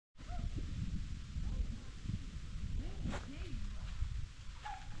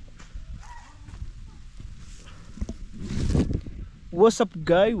What's up,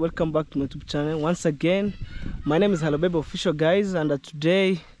 guy? Welcome back to my YouTube channel once again. My name is Hello Baby Official, guys, and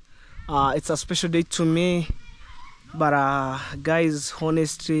today it's a special day to me. But guys,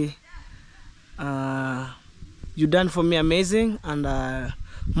 honestly, you done for me amazing, and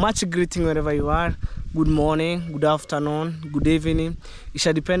much greeting wherever you are. Good morning, good afternoon, good evening. It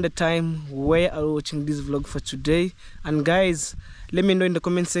shall depend the time where are you watching this vlog for today. And guys, let me know in the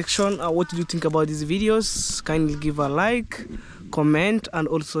comment section what do you think about these videos. Kindly give a like, comment, and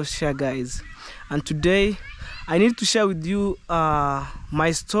also share, guys. And today I need to share with you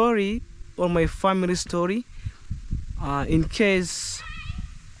my story or my family story, in case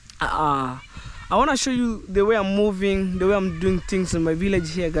I want to show you the way I'm moving, the way I'm doing things in my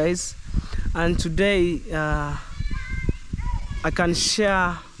village here, guys. And today I can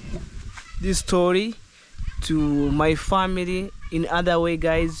share this story to my family in other way,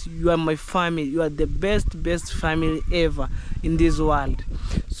 guys. You are my family. You are the best family ever in this world.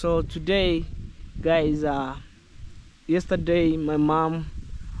 So today, guys, yesterday my mom,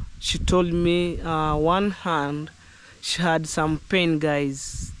 she told me one hand she had some pain,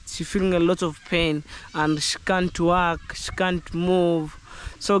 guys. She feeling a lot of pain and she can't work, she can't move.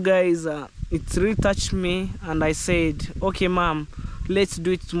 So guys, it really touched me, and I said, okay mom, let's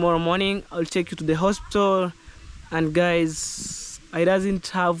do it tomorrow morning. I'll take you to the hospital. And guys, I doesn't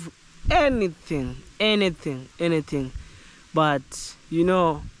have anything, but you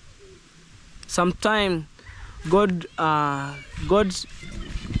know, sometimes God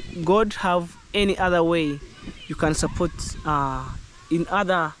have any other way you can support in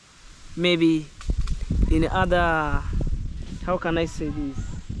other, maybe in other, how can I say this?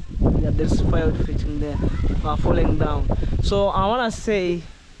 Yeah, there's fire fetching there, falling down. So I want to say,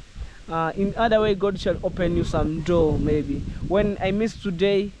 in other way, God shall open you some door. Maybe when I miss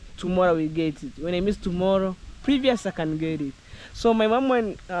today, tomorrow we get it. When I miss tomorrow, previous I can get it. So my mom,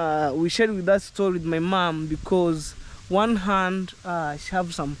 when we shared with that story with my mom, because one hand she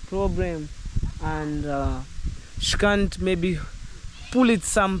have some problem, and she can't maybe pull it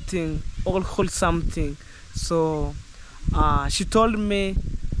something or hold something. So she told me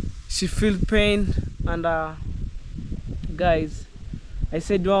she feel pain, and guys, I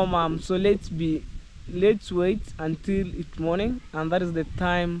said, "Wow, mom, so let's wait until it's morning." And that is the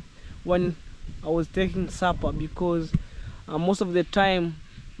time when I was taking supper, because most of the time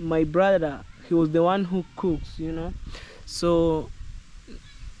my brother, he was the one who cooks, you know. So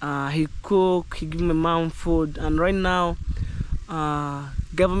he cook, he give my mom food. And right now,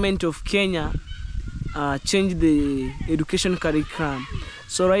 government of Kenya changed the education curriculum.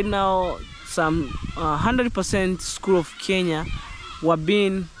 So right now, some 100% school of Kenya were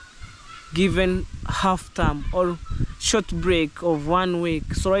being given half term or short break of 1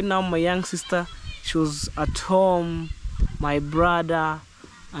 week. So right now my young sister, she was at home. My brother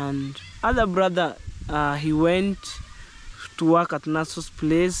and other brother, he went to work at Naso's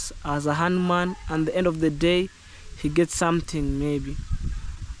place as a handman, and at the end of the day he gets something maybe.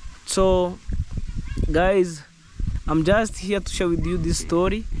 So guys, I'm just here to share with you this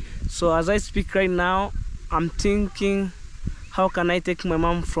story. So as I speak right now, I'm thinking, how can I take my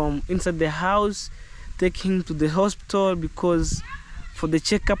mom from inside the house, take him to the hospital, because for the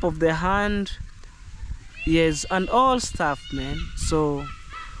checkup of the hand, yes, and all stuff, man. So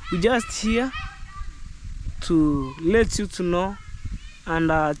we just here to let you to know.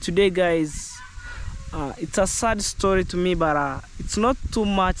 And today, guys, it's a sad story to me, but it's not too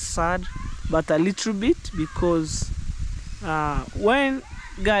much sad, but a little bit, because when,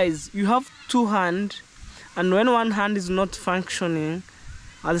 guys, you have two hands, and when one hand is not functioning,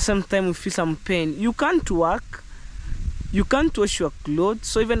 at the same time you feel some pain. You can't work, you can't wash your clothes.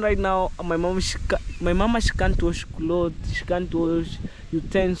 So even right now, my mama, she can't wash clothes, she can't wash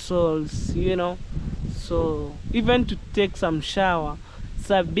utensils, you know. So even to take some shower, it's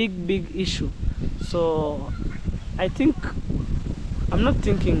a big issue. So I think, I'm not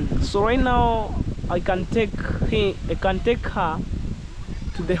thinking. So right now I can take her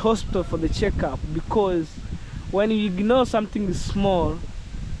to the hospital for the checkup, because when you ignore something small,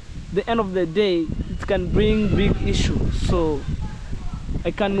 the end of the day it can bring big issues. So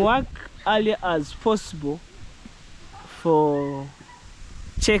I can work earlier as possible for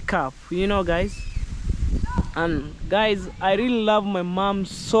checkup, you know, guys. And guys, I really love my mom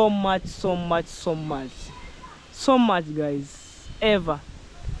so much, guys, ever.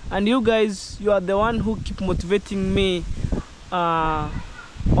 And you guys, you are the one who keep motivating me on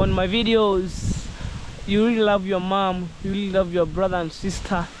my videos. You really love your mom, you really love your brother and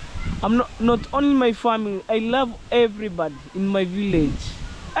sister. I'm not only my family, I love everybody in my village,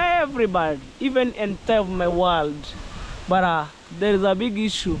 everybody, even entire of my world. but there is a big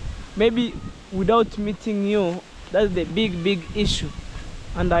issue. Maybe without meeting you, that's the big issue.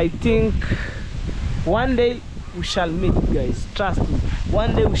 And I think one day we shall meet, guys. Trust me,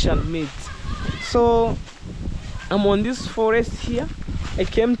 one day we shall meet. So I'm on this forest here. I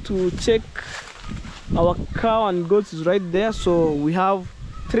came to check our cow and goats is right there. So we have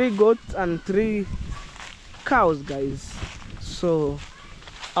 3 goats and 3 cows, guys. So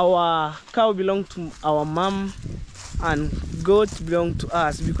our cow belong to our mom and goats belong to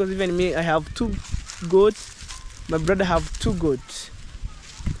us, because even me, I have 2 goats. My brother have 2 goats.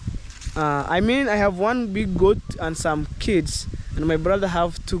 I mean, I have 1 big goat and some kids, and my brother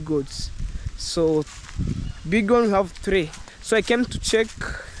have 2 goats. So big one we have 3. So I came to check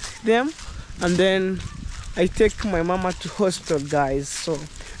them, and then I take my mama to hospital, guys. So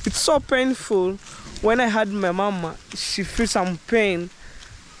it's so painful. When I had my mama, she feels some pain.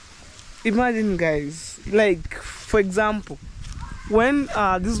 Imagine, guys, like for example, when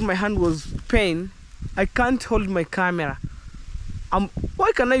this my hand was pain, I can't hold my camera.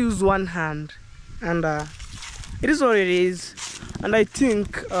 Why can I use one hand? And it is what it is. And I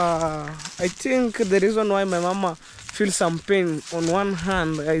think the reason why my mama feels some pain on one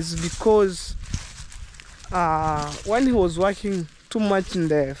hand is because when he was working too much in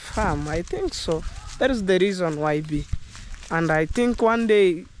the farm, I think so. That is the reason why be. And I think one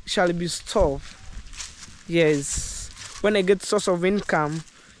day shall be stopped. Yes, when I get source of income,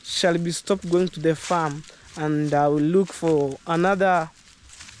 shall be stopped going to the farm, and I will look for another,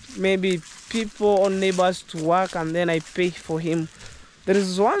 maybe people or neighbors to work, and then I pay for him. There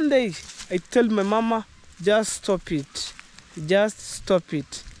is one day I tell my mama, just stop it, just stop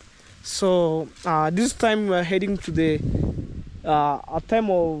it. So this time we are heading to the a time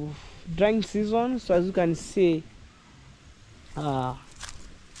of drying season. So as you can see,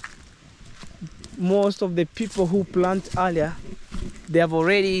 most of the people who plant earlier, they have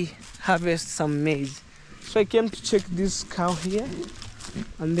already harvested some maize. So I came to check this cow here,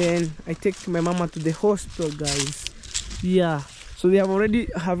 and then I take my mama to the hospital, guys. Yeah, so they have already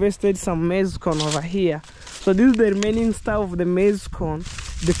harvested some maize corn over here. So this is the remaining stuff of the maize corn.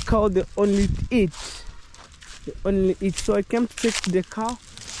 The cow, they only eat. They only eat. So I came to check the cow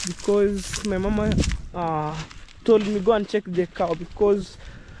because my mama told me go and check the cow, because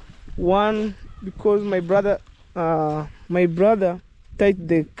my brother tied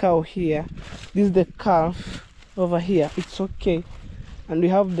the cow here. This is the calf over here. It's okay. And we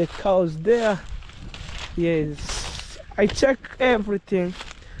have the cows there. Yes, I check everything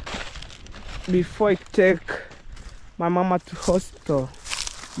before I take my mama to hospital.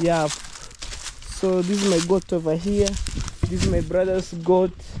 Yeah, so this is my goat over here. This is my brother's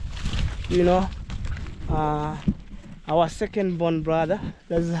goat, you know, our second born brother.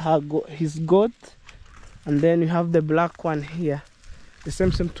 That's his goat. And then you have the black one here, the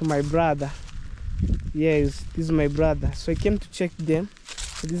same to my brother. Yes, this is my brother. So I came to check them.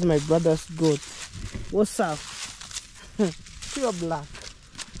 So this is my brother's goat. What's up? Pure black.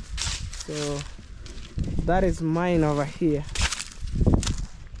 So that is mine over here.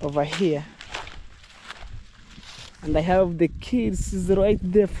 And I have the kids is right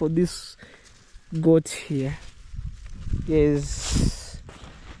there for this goat here. Yes,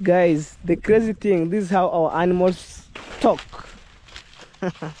 guys, the crazy thing, this is how our animals talk.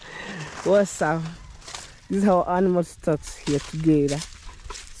 What's up? This is how animals talk here together.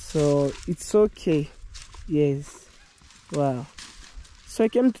 So it's okay. Yes. Wow. So I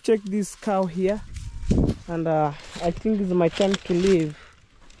came to check this cow here, and I think it's my time to leave.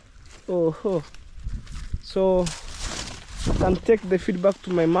 Oh. So I can take the feedback to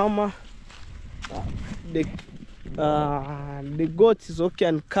my mama. The goat is okay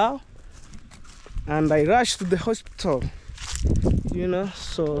and cow, and I rushed to the hospital, you know,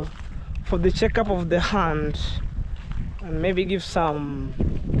 so for the checkup of the hand, and maybe give some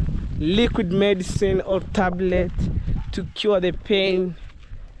liquid medicine or tablet to cure the pain.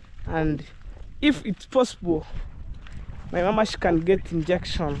 And if it's possible, my mama, she can get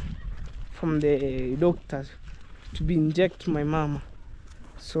injection from the doctors to be inject my mama,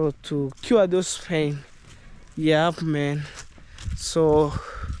 so to cure those pain. Yeah, man. So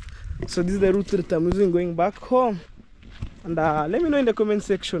this is the route that I'm using going back home. And let me know in the comment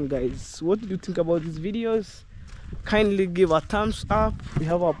section, guys, what do you think about these videos? Kindly give a thumbs up. We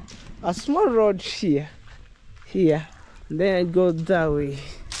have a small road here, and then I go that way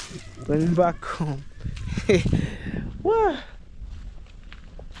going back home. Wow.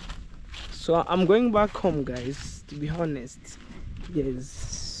 So I'm going back home, guys, to be honest.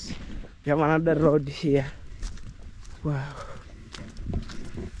 Yes, we have another road here. Wow.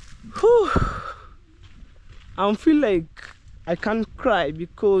 Whew. I feel like I can't cry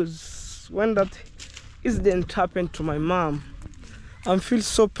because when that incident happened to my mom, I feel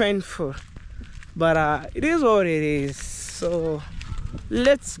so painful. But it is what it is. So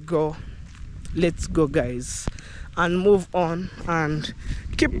let's go, guys, and move on and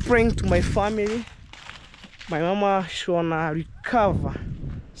keep praying to my family. My mama should recover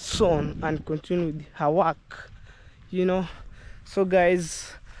soon and continue with her work, you know. So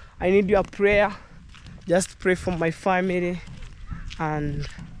guys, I need your prayer. Just pray for my family and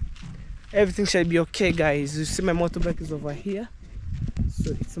everything shall be okay, guys. You see my motorbike is over here,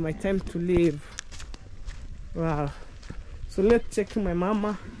 so it's my time to leave. Wow. So let's check my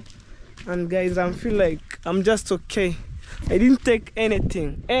mama. And guys, I feel like I'm just okay. I didn't take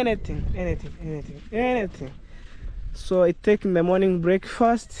anything. So I take the morning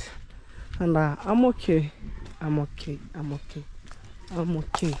breakfast and I'm okay. I'm okay.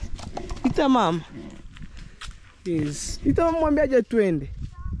 Ita mom. Yes. Ita mama mwambia twende.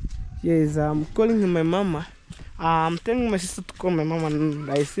 Yes, I'm calling my mama. I'm telling my sister to call my mama, and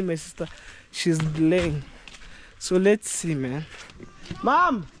I see my sister, she's delaying. So let's see, man.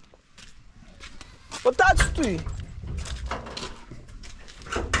 Mom! What that's to you?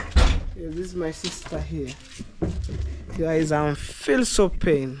 Yeah, this is my sister here. Guys, I feel so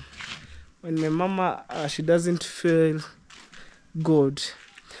pain when my mama she doesn't feel good.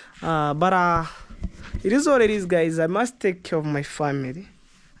 But it is what it is, guys. I must take care of my family.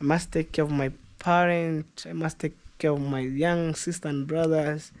 I must take care of my parents. I must take care of my young sister and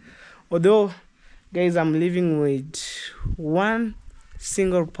brothers. Although, guys, I'm living with one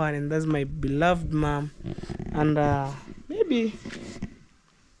single parent. That's my beloved mom. And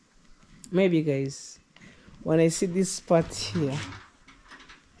maybe guys, when I see this part here,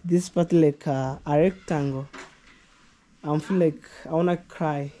 this part like a rectangle, I feel like I wanna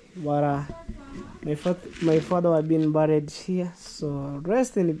cry. But my father had been buried here, so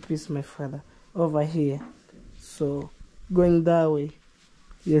rest in peace, my father, over here. So going that way,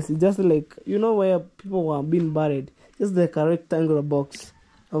 yes, it's just like, you know, where people were being buried, just like a rectangular box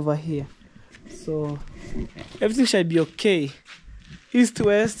over here. So everything shall be okay. East to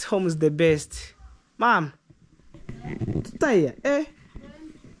west, home is the best. Mom, tutaya, eh?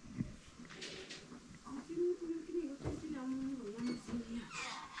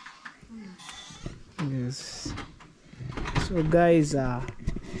 Yes. So guys,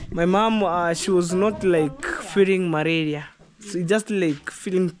 my mom, she was not like feeling malaria. She just like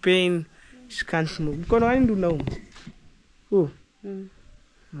feeling pain. She can't move. Because I do now. Oh.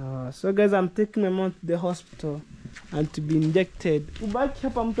 So guys, I'm taking my mom to the hospital and to be injected.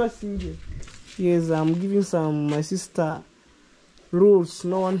 Yes, I'm giving my sister rules.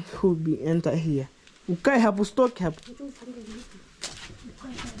 No one will be enter here. Okay, have stock have.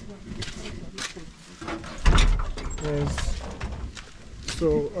 Yes.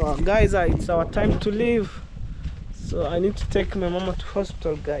 So guys, it's our time to leave. So I need to take my mama to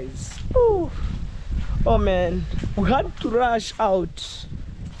hospital, guys. Ooh. Oh man, we had to rush out.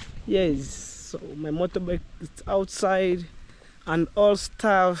 Yes. So my motorbike is outside and all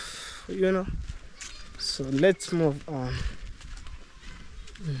stuff, you know. So let's move on.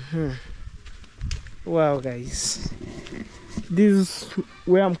 Wow, guys, this is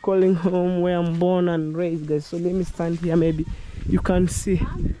where I'm calling home, where I'm born and raised, guys. So let me stand here, maybe you can see.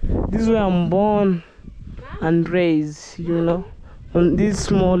 This is where I'm born and raised, you know, on this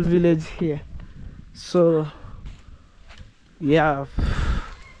small village here. So yeah,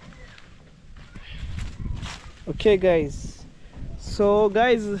 okay guys. So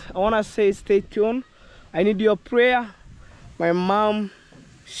guys, I want to say stay tuned. I need your prayer. My mom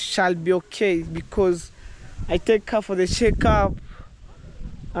shall be okay because I take her for the checkup,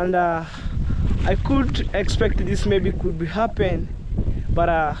 and I could expect this maybe could be happen,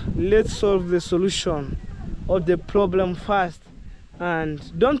 but let's solve the solution of the problem first. And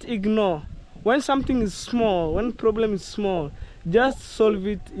don't ignore when something is small, when problem is small, just solve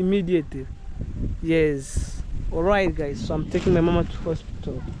it immediately. Yes. All right guys, so I'm taking my mama to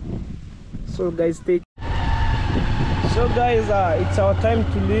hospital. So guys, take. So guys, it's our time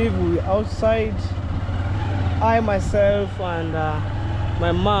to leave. We're outside. I myself and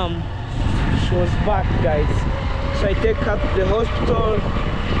my mom, she was back, guys. So I take her to the hospital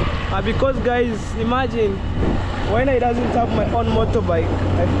because guys, imagine when I doesn't have my own motorbike,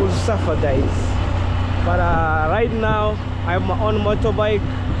 I could suffer, guys. But right now I have my own motorbike.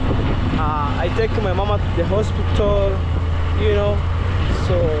 I take my mama to the hospital, you know.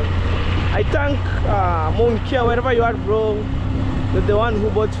 So I thank Monkia, wherever you are, bro. You're the one who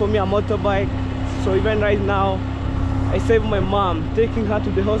bought for me a motorbike. So even right now, I saved my mom, taking her to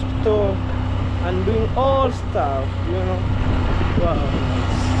the hospital. and doing all stuff, you know. Wow.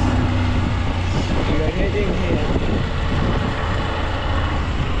 We are heading here.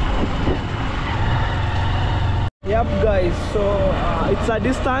 Yep guys, so it's a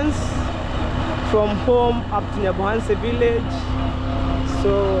distance from home up to Nyabohanse village.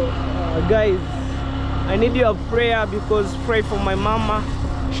 So guys, I need your prayer, because pray for my mama.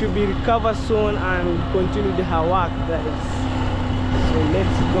 She'll be recover soon and continue her work, guys. So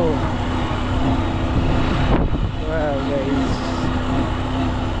let's go. Wow guys.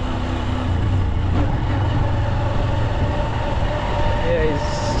 Yes.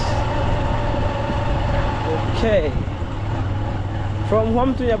 Okay. From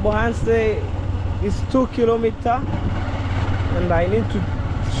home to Nyabohanse is 2 kilometers, and I need to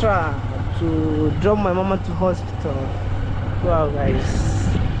try to drop my mama to hospital. Wow guys.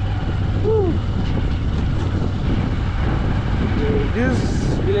 Woo. This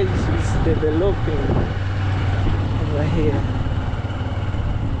village is developing over here.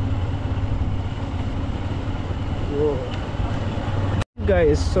 Whoa.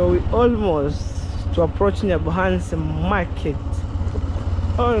 Guys, so we almost to approach Nyabohanse market.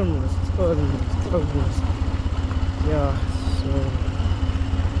 Almost. Yeah, so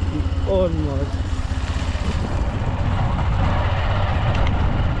we almost.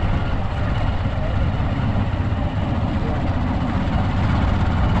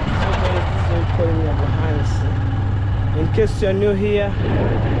 In case you're new here, so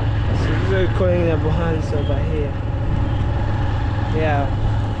this is what we're calling Nyabohanse over here. Yeah.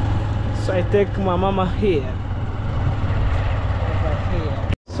 So I take my mama here. Over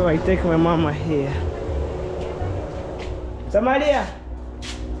here. So I take my mama here. Samaria!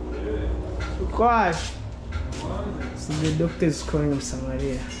 Uko? So the doctor is calling him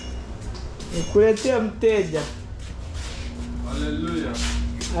Samaria. Nikuletea mteja. Hallelujah.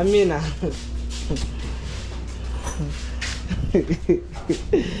 Amina. Okay.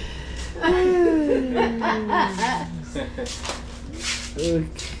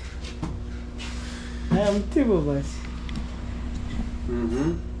 Haya mtibu basi.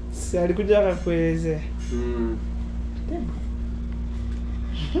 Si alikuja akakuelezea. Mtibu.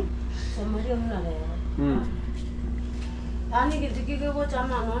 Samaria mnalea. Ani kitikike ko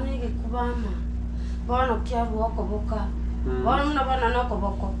chama noni kikubama. Bwana kiabu wako boka. Bwana mna bana nako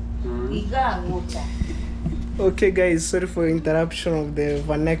boko. Iga ngota. Okay guys, sorry for interruption of the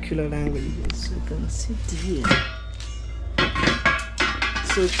vernacular language. So you can sit here.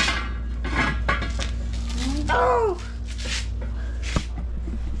 So oh!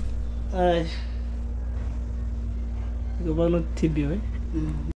 Gobano tibio, eh?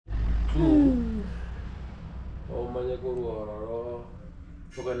 Oh, manya guru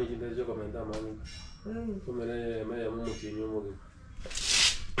Poka ni kinde jo komenta mami. Kumene maya mumu kinyo mugi.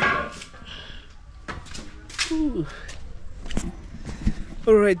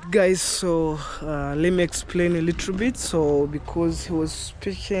 Alright guys, so let me explain a little bit. So because he was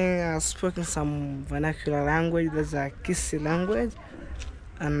speaking some vernacular language, that's a Kisi language,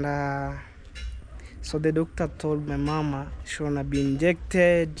 and so the doctor told my mama she wanna be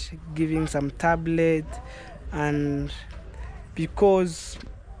injected, giving some tablet, and because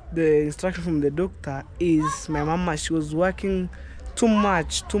the instruction from the doctor is my mama, she was working too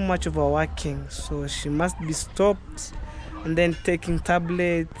much of her working, so she must be stopped and then taking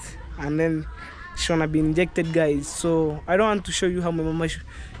tablet, and then she wanna be injected, guys. So I don't want to show you how my mama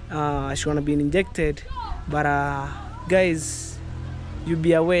she wanna be injected, but guys, you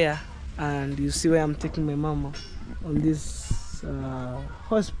be aware and you see where I'm taking my mama on this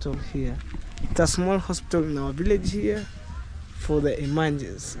hospital here. It's a small hospital in our village here for the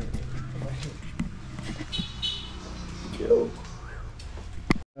emergency.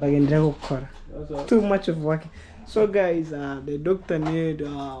 Too much of work. So guys, the doctor need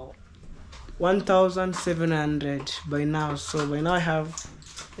 1,700 by now. So by now I have,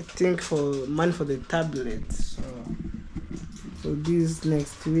 I think, for money for the tablets. So this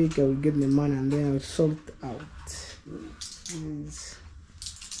next week I will get the money and then I will sort out. Yes.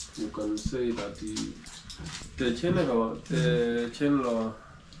 You can say that the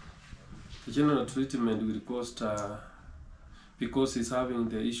general treatment will cost because he's having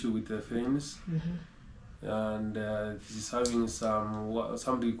the issue with the veins. And he's having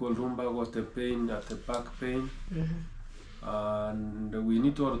something called lumbar pain, at the back pain, and we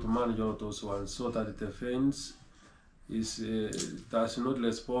need to manage all those ones so that the veins does not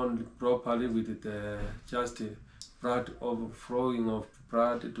respond properly with the just blood overflowing of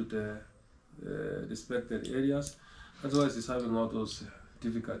blood to the respected areas. That's why he's having all those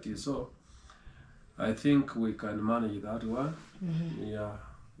difficulties. So I think we can manage that one. Yeah,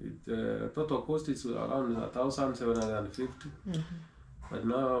 Total cost is around 1,750. But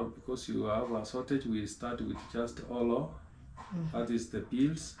now, because you have a shortage, we start with just Olo. That is the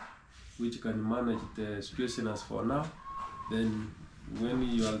pills, which can manage the situation as for now. Then, when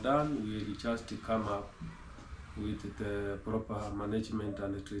you are done, we will just come up with the proper management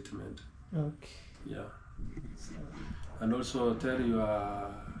and the treatment. Okay. Yeah. And also tell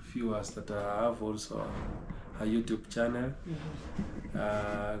your viewers that I have also a YouTube channel.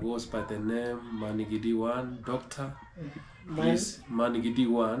 Goes by the name Manigidi1 Doctor. Please,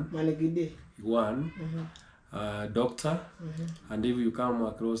 Manigidi1 Doctor. And if you come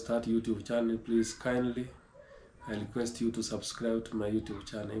across that YouTube channel, please kindly, I request you to subscribe to my YouTube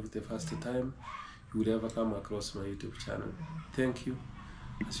channel. If the first time you will ever come across my YouTube channel. Thank you.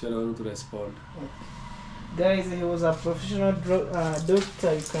 As you are going to respond. Guys, he was a professional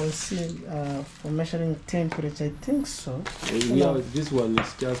doctor. You can see for measuring temperature. I think so. Yeah, this one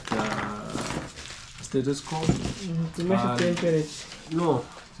is just a stethoscope. To measure temperature. No,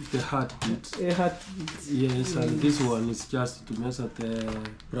 the heartbeat. A heartbeat. Yes, and this one is just to measure the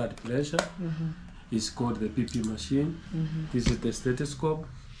blood pressure. It's called the PP machine. This is the stethoscope,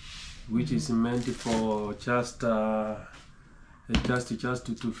 which is meant for just to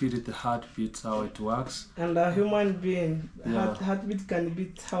feel the heartbeat, how it works. And a human being, heartbeat can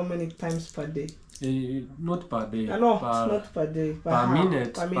beat how many times per day? Not per day. No, not per day. Per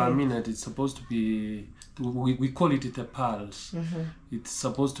minute. Per minute. It's supposed to be. We call it the pulse. It's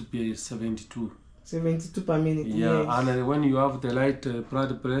supposed to be 72. 72 per minute. Yeah, yes. And when you have the right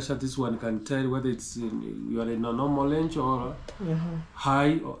blood pressure, this one can tell whether it's you are in a normal range or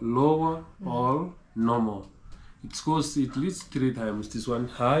high, or lower, or normal. It goes at least 3 times. This one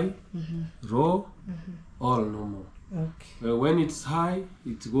high, low, or normal. Okay. When it's high,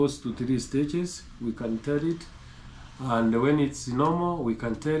 it goes to 3 stages. We can tell it. And when it's normal, we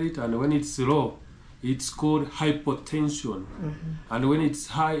can tell it. And when it's low, it's called hypotension. And when it's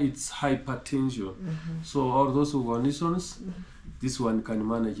high, it's hypertension. So all those conditions, this one can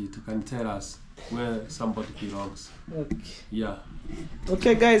manage it, can tell us where somebody belongs. Okay. Yeah.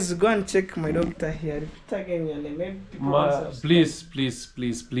 Okay, guys, go and check my doctor here. Repeat again your name. Maybe people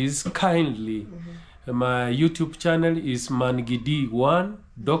Please, kindly. My YouTube channel is Manigidi1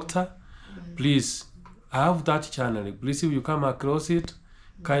 Doctor. Please, I have that channel. Please, if you come across it,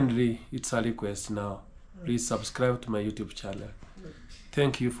 kindly, it's a request now. Please subscribe to my YouTube channel.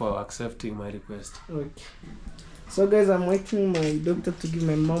 Thank you for accepting my request. Okay. So guys, I'm waiting my doctor to give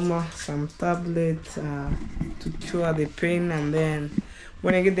my mama some tablets to cure the pain, and then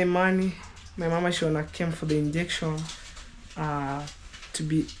when I get the money, my mama she wanna come for the injection to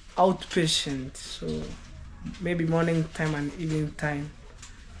be outpatient. So maybe morning time and evening time.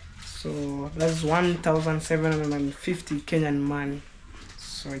 So that's 1,750 Kenyan money.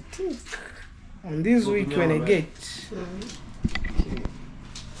 So I think on this week when I get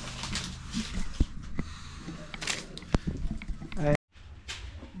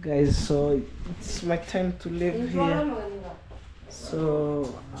guys, so it's my time to leave here.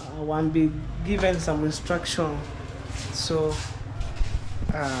 So I want to be given some instruction. So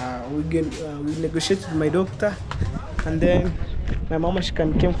we negotiate with my doctor, and then my mama she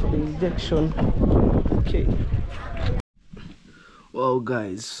can come for the injection. Okay. Well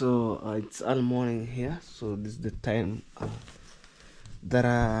guys, so it's all morning here. So this is the time that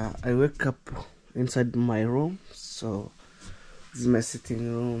I wake up inside my room. So this is my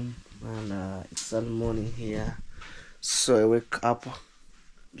sitting room, and it's all morning here. So I wake up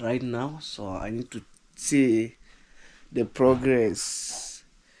right now, so I need to see the progress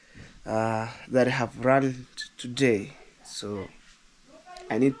that I have run today. So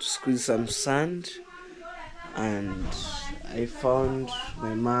I need to squeeze some sand, and I found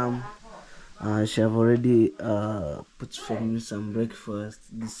my mom. She have already put for me some breakfast.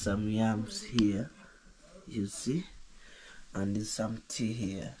 There's some yams here, you see, and there's some tea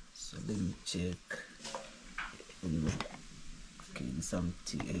here. So let me check. Okay, there's some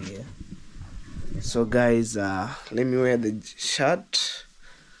tea here. So guys, let me wear the shirt.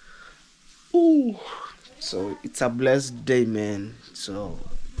 Ooh, so it's a blessed day, man. So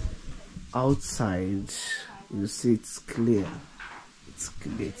outside, you see it's clear. It's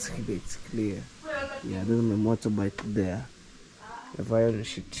clear. Yeah, there's my motorbike there. The iron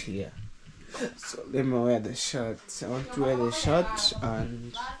sheet here. So let me wear the shirt. I want to wear the shirt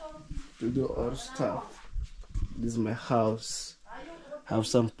and to do all stuff. This is my house. Have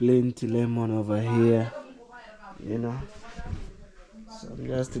some plenty lemon over here, you know. So I'm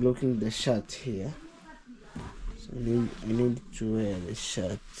just looking at the shirt here. So I need to wear the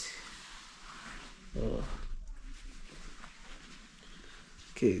shirt. Oh.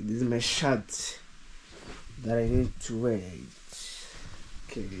 Okay, this is my shirt that I need to wear.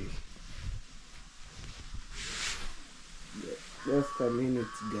 Okay. Just a minute,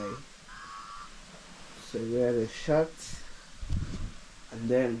 guys. So I wear the shirt and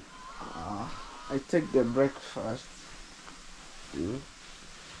then I take the breakfast.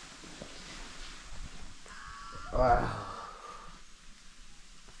 Wow.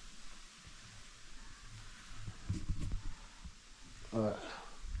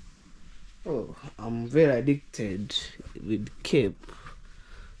 Oh, I'm very addicted with cape,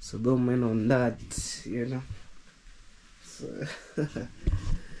 so don't mind on that, you know.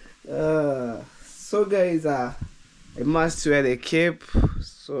 So guys, I must wear the cape,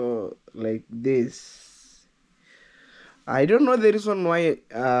 so like this. I don't know the reason why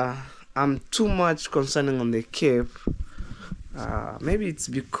I'm too much concerning on the cape. Maybe it's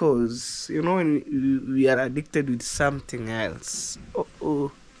because, you know, when we are addicted with something else.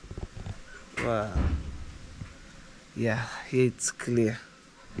 Wow. Yeah, here it's clear.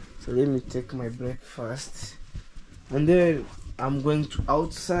 So let me take my breakfast and then I'm going to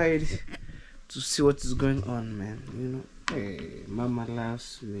outside to see what is going on, man. You know, hey, mama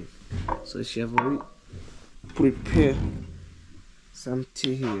loves me, so she have already prepared some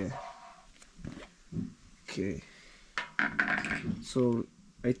tea here. Okay, so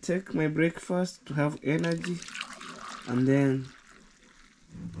I take my breakfast to have energy and then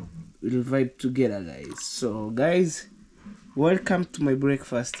we'll vibe together, guys. So guys, welcome to my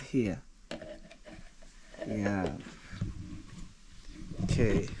breakfast here. Yeah.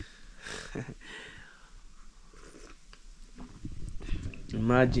 Okay.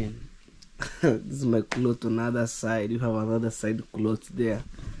 Imagine this is my cloth on the other side. You have another side cloth there,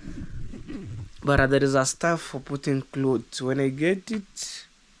 but there is a stuff for putting clothes. When I get it,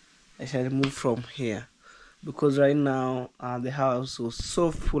 I shall move from here because right now the house was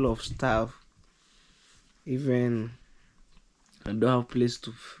so full of stuff. Even I don't have place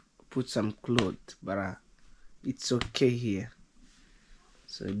to put some clothes, but it's okay here.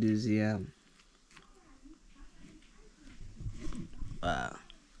 So this here. Wow.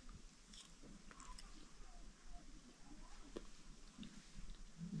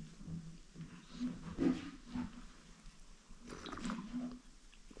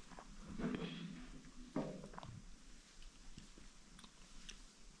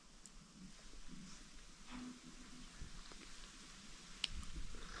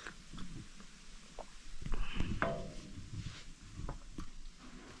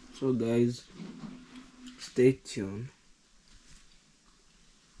 So guys, stay tuned.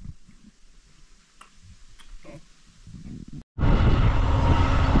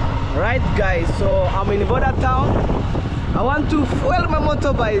 Right guys, so I'm in Border Town. I want to fuel my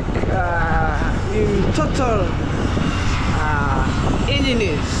motorbike in total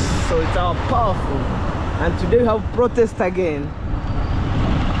engines, so it's our powerful. And today we have protest again,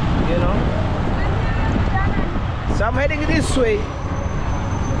 you know. So I'm heading this way.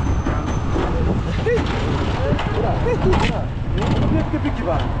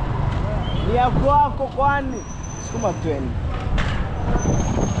 Ni ya kwako kwani? Sukuma twende.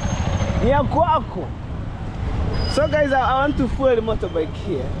 Ni ya kwako. So guys, I want to fuel the motorbike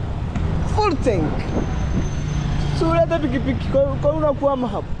here. Full tank. So uleta pikipiki kwa unakwama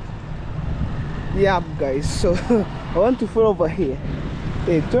hapo. Yeah guys, so I want to fuel over here.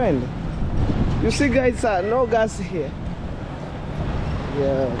 Hey, twende. You see guys, no gas here.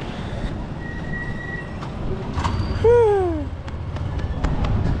 Yeah.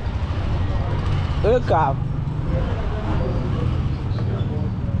 Look up.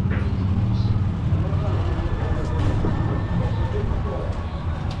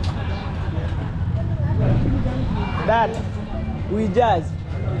 That we jazz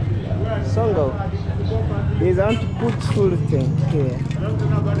Songo is I want to put full thing here.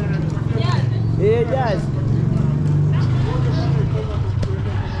 Yeah, jazz.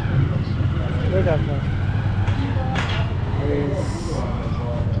 Look up.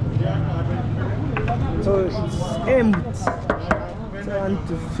 So it's empty. So I want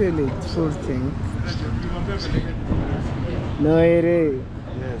to fill it full thing. No, it is.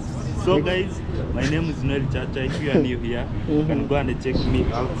 Yes. So guys, my name is Noel Chacha. If you are new here, you can go and check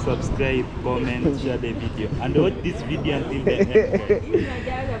me out, subscribe, comment, share the video, and watch this video until the end,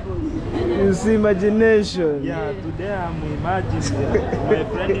 guys. You see imagination. Yeah, today I'm imagining my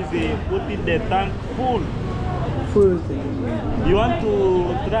friend is putting the tank full. Full thing. You want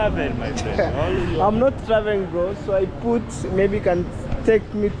to travel, my friend? I'm not traveling, bro, so I put, maybe it can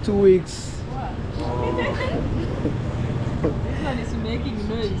take me 2 weeks. Is making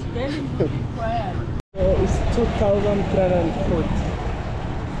noise. Tell him to be quiet. It's 2,340.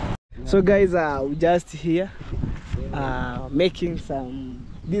 So guys, we just here making some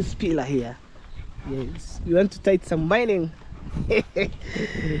this pillar here. Yes, we want to tight some mining.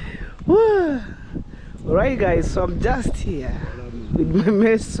 Alright guys, so I'm just here with my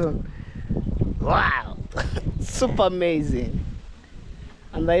mason. Wow, super amazing.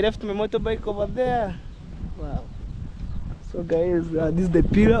 And I left my motorbike over there. Wow. So guys, this is the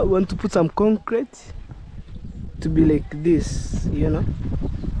pillar. We want to put some concrete to be like this, you know.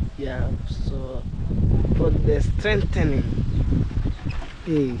 Yeah, so for the strengthening.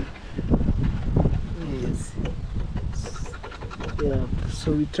 Hey. Yes. Yeah,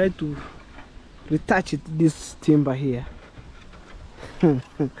 so we try to retouch it, this timber here.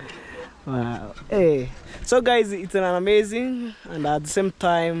 Wow. Hey, so guys, it's an amazing, and at the same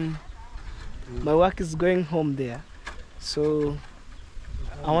time my work is going home there, so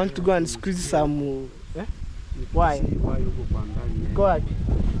I want to go and squeeze some why go ahead.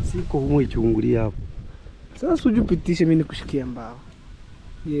 Siko umechungulia hapo. Sasa ujipitishe mimi nikushikia mbao.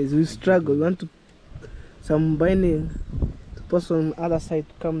 Yes, we struggle. We want to some binding to pass on other side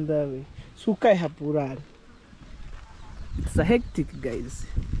to come that way. So kai hapurari. It's a hectic, guys.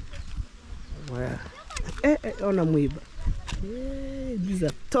 Wow. Ona mwiba. These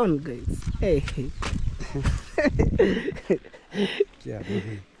are ton, guys. Hey.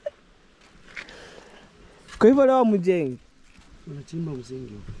 Kwa hivyo leo mjengi. Unachimba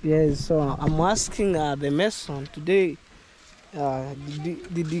msingi. Yes, so I'm asking the mason today,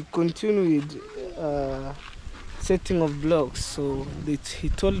 did he continue with setting of blocks? So he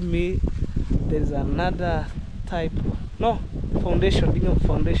told me there's another type, no, foundation, being a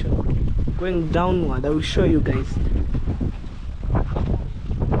foundation, going downward. I will show you guys.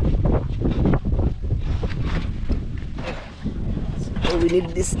 So we need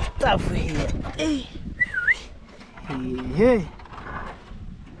this stuff here. Hey. Hey.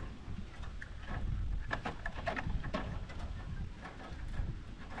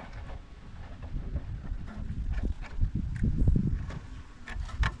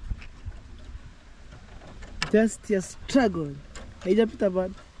 Just a struggle. Haijapita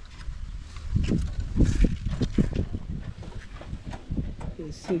bado.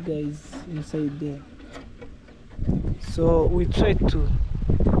 You see guys inside there. So we try to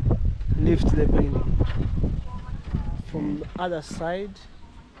lift the building from the other side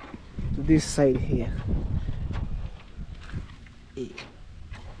to this side here. And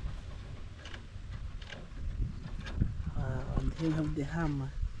we have the hammer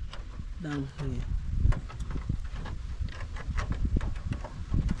down here.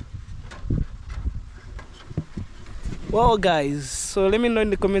 Well guys, so let me know in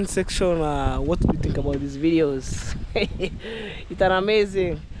the comment section what you think about these videos. It's an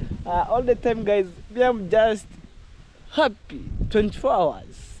amazing all the time guys. I'm just happy 24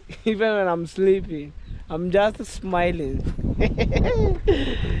 hours. Even when I'm sleeping, I'm just smiling.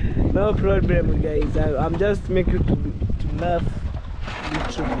 No problem guys. I'm just making you to laugh a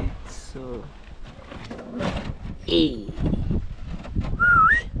little bit. So hey,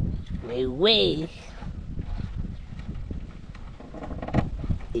 my way.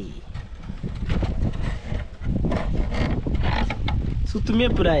 So to me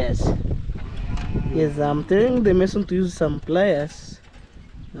pliers. Yes, I'm telling the mason to use some pliers.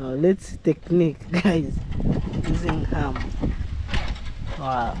 Now let's see technique guys, using hammer.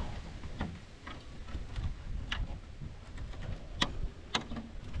 Wow.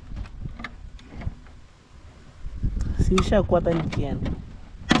 Sisha kwa tani kiani.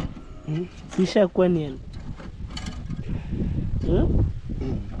 Sisha kwa niani.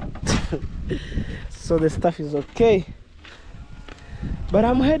 So the stuff is okay, but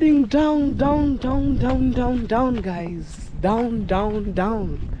I'm heading down guys, down.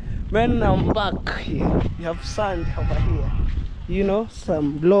 When I'm back here, you have sand over here, you know,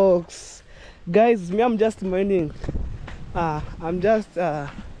 some blocks guys. Me, I'm just mining. I'm just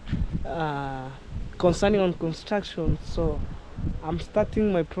concerning on construction, so I'm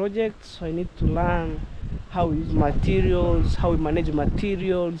starting my project, so I need to learn how we use materials, how we manage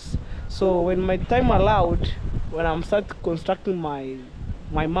materials. So when my time allowed, when I'm start constructing my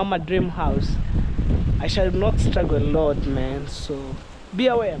mama dream house, I shall not struggle a lot, man. So be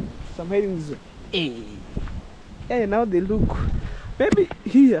aware. Some headings. Hey, now they look. Maybe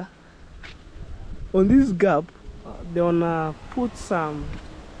here on this gap, they wanna put some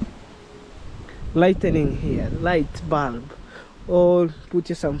lightening here, light bulb, or put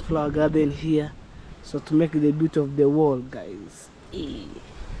some flower garden here. So to make the beauty of the wall, guys.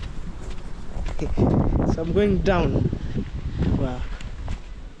 Okay, so I'm going down. Wow.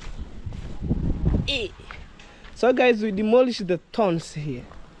 So guys, we demolished the thorns here.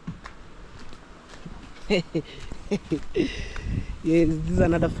 Yes, this is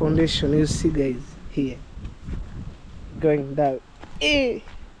another foundation. You see, guys, here going down.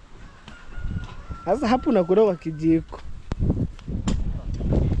 Sasa hapo nakuna kwa kijiko.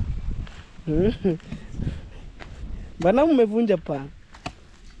 Bana mmevunja pa.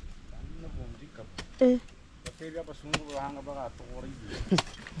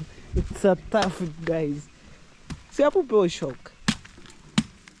 It's a tough, guys. Si hapo peo shock.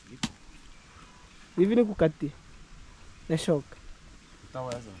 Hivi ni kukati. Na shock.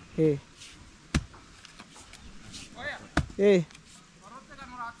 Utaweza. Eh. Eh.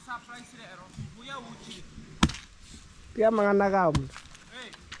 Pia mangana kamu.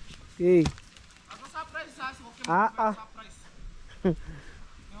 Eh. Ah.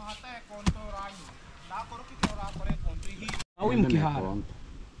 Awi mkihara.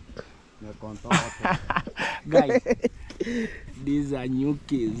 Guys, these are new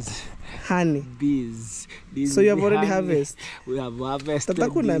kids. Honey. Bees. So you have already harvested? We have harvested.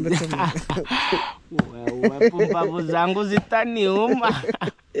 Tatakuna mbetema. Pumbavu zangu zitaniuma.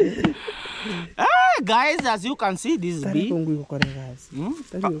 Guys, as you can see, this bee. Tarikongu yuko kore gasi.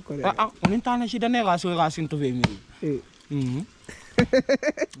 Tari yuko kore. Unintana shida ne gasi we gasi nto vemi.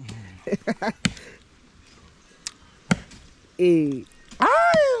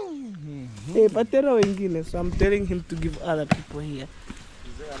 Patera wengine, so I'm telling him to give other people here.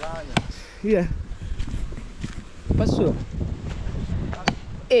 Yeah. Paso.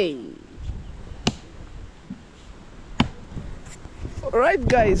 Alright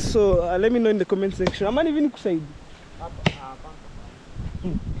guys, so let me know in the comment section. Am I even kusaidia?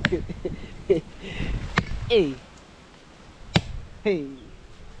 Hey.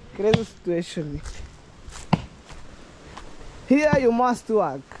 Crazy situation. Here you must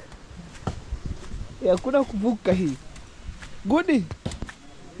work. Yeah, kuna kuvuka hii. Goody.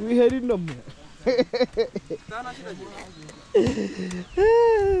 We heading no more. This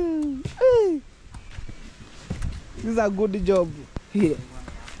is a good job here.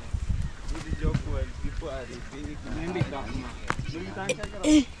 Good job when people are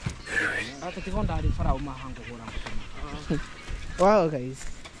Wow, guys.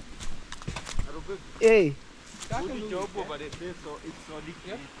 Hey. good job over the place, so it's so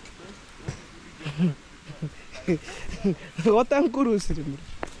What I'm curious.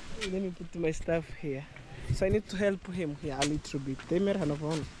 Let me put my stuff here. So I need to help him here a little bit.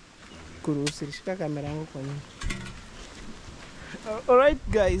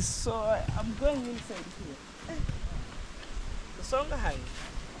 Alright guys, so I'm going inside here. The song high.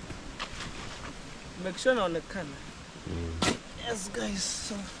 Make sure on the corner. Yes guys,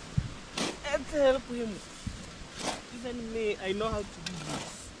 so let's help him. Even me, I know how to do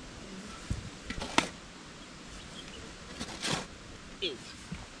this.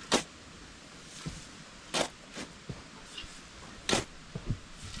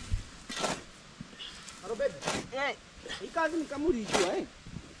 Hii kazi ni kama ulijua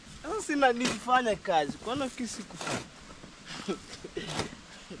Sasa sina nilifanya kazi. Kwani kisi kufanya?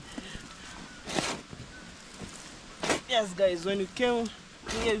 Yes guys, when you came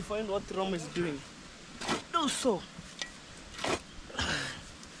here you find what Rome is doing. Do so.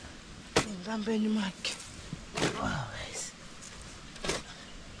 Ngambe nyuma yake. Wow guys.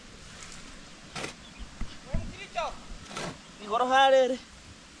 Igoro harere.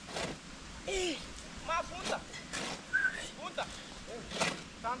 mafunza. Funza.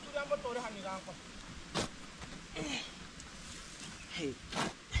 Tantu yambo tore haniranko. Hey.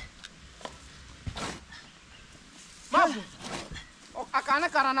 Akana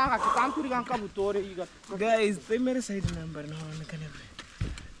karana ka tantu riganka butore iga. Guys, they made a side number no.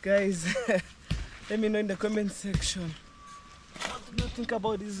 Guys, let me know in the comment section. What do you think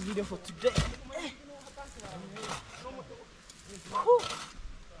about this video for today?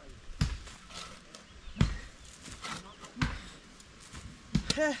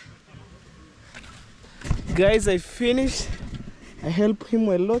 Guys, I finished. I helped him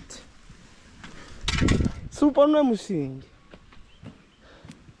a lot. Super no musingi.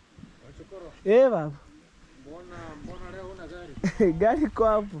 Baba. Mbona leo una gari? Gari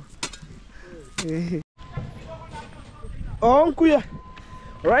kwa hapo. Onkuya.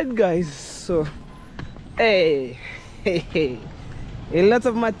 Right guys, so a lot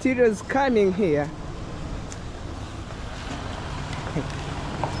of materials coming here.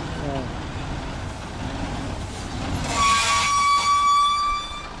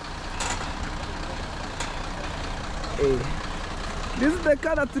 This is the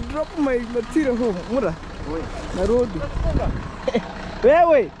car to drop my material home. Mura. Narudi.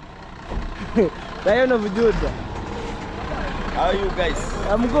 Wewe. Dayo na vijudha. How are you guys?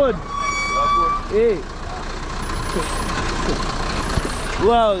 I'm good. You are good. Hey.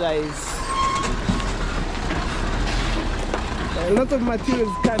 Wow, guys. A lot of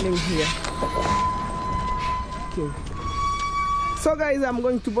materials coming here. Okay. So guys, I'm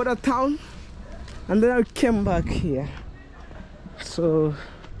going to Border Town and then I'll come back here. So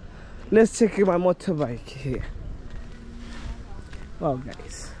let's check my motorbike here. Wow,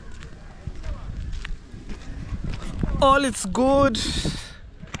 guys. All it's good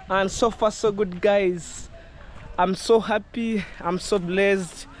and so far so good, guys. I'm so happy, I'm so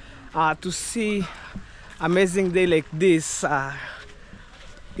blessed to see amazing day like this.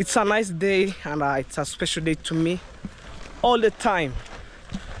 It's a nice day and it's a special day to me all the time,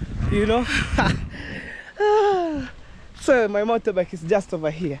 you know. So my motorbike is just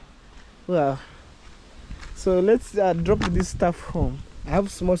over here. Wow. So let's drop this stuff home. I have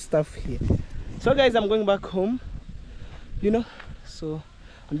small stuff here. So guys, I'm going back home, you know. So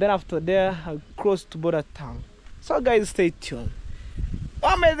and then after there I'll cross to Border Town. So guys, stay tuned.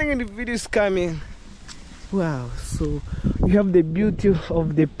 Amazing in the video is coming. Wow, so we have the beauty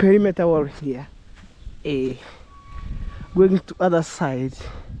of the perimeter wall here. Going to other side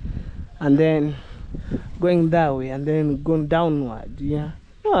and then going that way and then going downward. Yeah.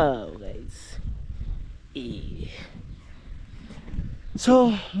 Wow, guys.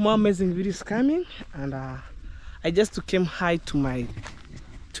 So more amazing videos coming, and I just came hi to my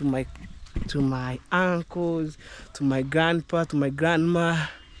uncles, to my grandpa, to my grandma,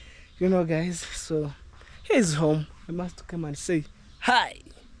 you know, guys. So he's home. I must come and say hi,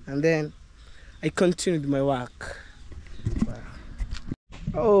 and then I continued my work. Wow.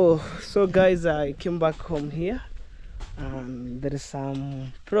 Oh, so guys, I came back home here and there is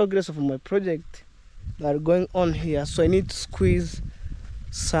some progress of my project that are going on here, so I need to squeeze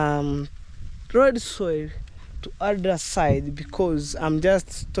some red soil to other side because I'm just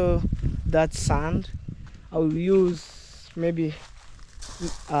store that sand. I will use maybe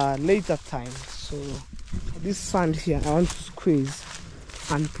later time. So this sand here I want to squeeze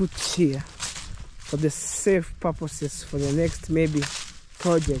and put here for the safe purposes for the next maybe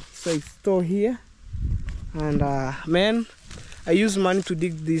project. So I store here, and man, I use money to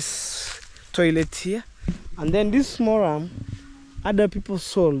dig this toilet here, and then this small arm other people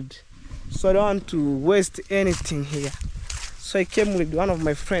sold, so I don't want to waste anything here. So I came with one of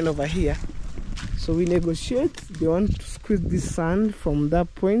my friend over here, so we negotiate. They want to squeeze this sand from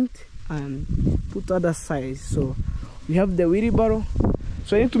that point and put other side. So we have the wheelbarrow,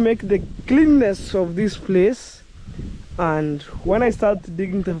 so I need to make the cleanness of this place. And when I start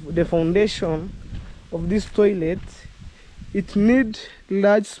digging the foundation of this toilet, it needs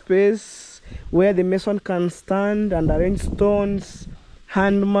large space where the mason can stand and arrange stones,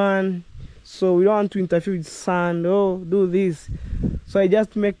 handman. So we don't want to interfere with sand. Oh, do this. So I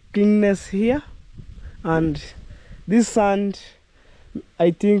just make cleanness here, and this sand,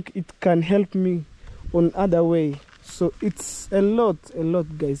 I think it can help me on other way. So it's a lot,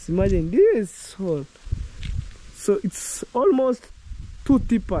 guys. Imagine this hole. So it's almost 2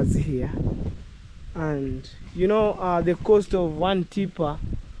 tippers here, and you know the cost of 1 tipper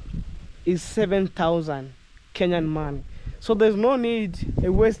is 7,000 Kenyan money. So there's no need I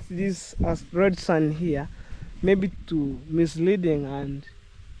waste this as red sand here, maybe to misleading, and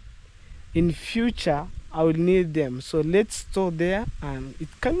in future I will need them. So let's store there and it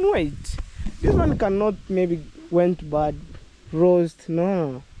can wait. This one cannot maybe went bad, roast.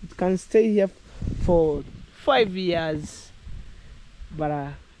 No, it can stay here for 5 years,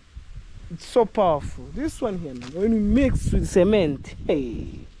 but it's so powerful. This one here, man, when you mix with cement,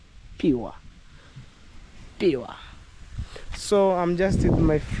 hey, pure. So I'm just with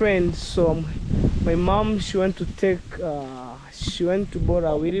my friend. So my mom, she went to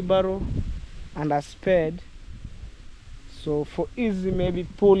borrow a wheelbarrow and a spade, so for easy maybe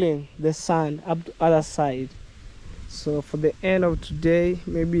pulling the sand up to other side. So for the end of today,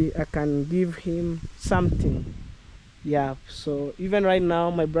 maybe I can give him something. Yeah, so even right now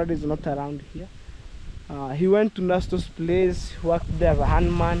my brother is not around here. He went to Nasto's place, worked there as a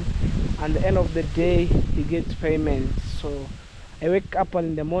handman, and at the end of the day he gets payment. So I wake up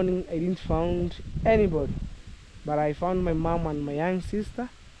in the morning, I didn't find anybody, but I found my mom and my young sister.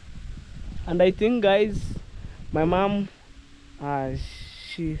 And I think, guys, my mom,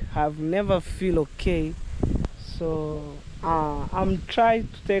 she have never feel okay. So I'm trying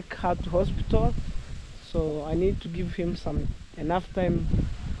to take her to hospital. So I need to give him enough time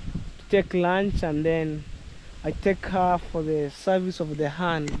to take lunch, and then I take her for the service of the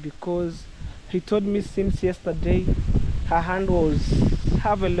hand, because he told me since yesterday her hand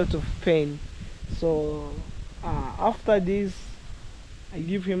have a lot of pain. So after this I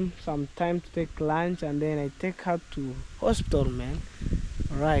give him some time to take lunch, and then I take her to hospital, man.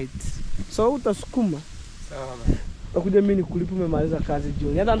 Right. So utasukuma. Sawa. Utakuja mimi nikulipe umemaliza kazi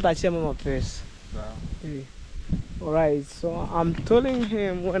jioni. Hata nitaachia mama pesa. Sawa. Hey. Alright, so I'm telling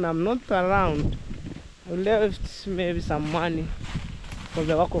him when I'm not around, I left maybe some money for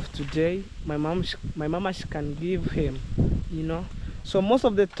the work of today. My mama she can give him, you know. So most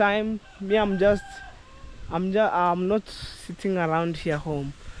of the time, me I'm not sitting around here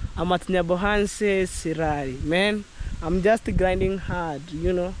home. I'm at Nyabohanse Sirari, man. I'm just grinding hard,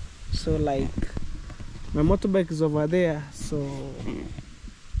 you know. So like, my motorbike is over there. So,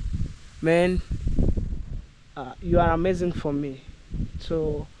 man, you are amazing for me.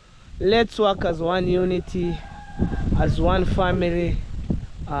 So let's work as one unity, as one family.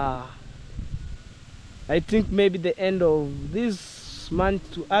 I think maybe the end of this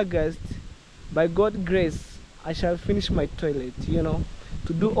month to August, by God's grace, I shall finish my toilet, you know,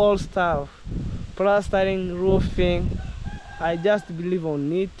 to do all stuff, plastering, roofing. I just believe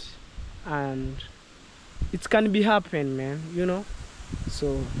on it, and it can be happen, man, you know.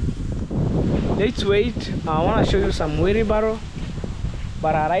 So let's wait. I want to show you some wheelbarrow,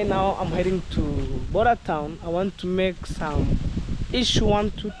 but right now I'm heading to Border Town. I want to make some issue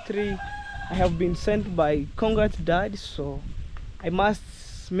 1, 2, 3. I have been sent by Congrats Dad, so I must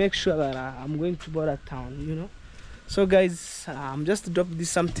make sure that I'm going to Border Town, you know. So guys, I'm just dropped this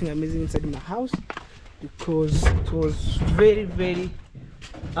something amazing inside my house because it was very, very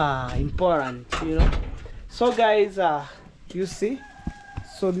important, you know. So guys, you see,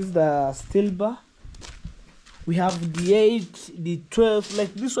 so this is the steel bar. We have the 8, the 12,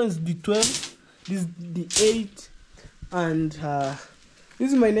 like this one is the 12, this is the 8, and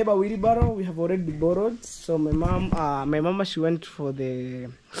this is my neighbor wheelbarrow. We have already borrowed. So my mama she went for the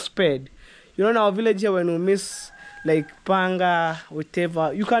spade. You know, in our village here, when we miss like panga,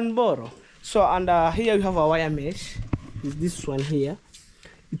 whatever, you can borrow. So and here you have a wire mesh. Is this one here?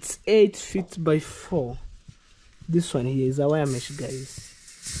 It's 8 feet by 4. This one here is a wire mesh,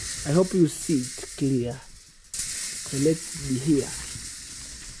 guys. I hope you see it clear. So let's be here.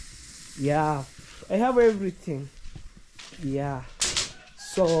 Yeah, I have everything. Yeah.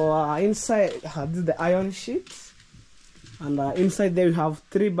 So inside this is the iron sheet, and inside there we have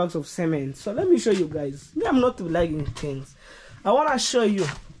 3 bags of cement. So let me show you guys. Me, I'm not liking things. I want to show you.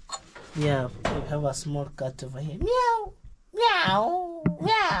 Yeah, we have a small cat over here. Meow, meow,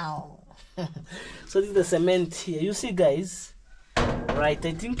 meow. So this is the cement here. You see, guys, right?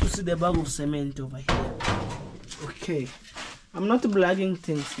 I think you see the bag of cement over here. Okay, I'm not blagging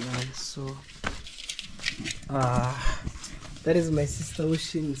things, man. So that is my sister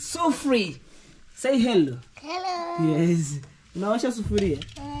washing sufuria. Say hello. Hello. Yes. Unawasha sufuria?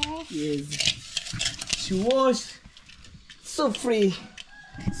 Yes. She wash sufuria.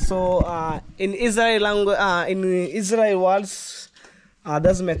 So in Israel language, in Israel words,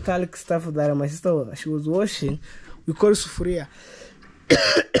 that's metallic stuff that my sister she was washing. We call sufuria.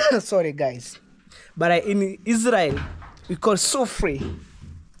 Sorry guys, but in Israel we call sufuria.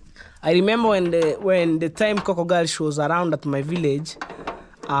 I remember when the time Coco Girl she was around at my village,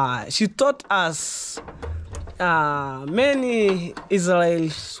 she taught us many Israel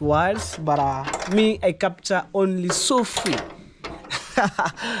words, but me I capture only sufuria.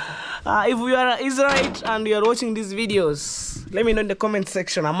 If you are Israelite and you are watching these videos, let me know in the comment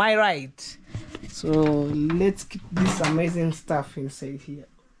section. Am I right? So let's keep this amazing stuff inside here.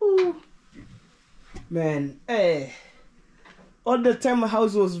 Ooh. Man, hey. All the time my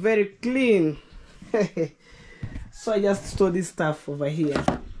house was very clean. So I just store this stuff over here.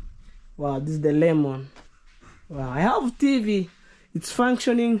 Wow, this is the lemon. Wow, I have TV. It's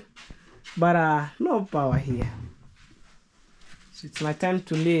functioning, but no power here. So it's my time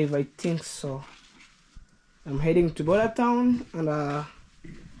to leave, I think so. I'm heading to Border Town, and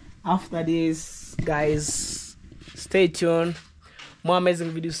after this, guys, stay tuned. More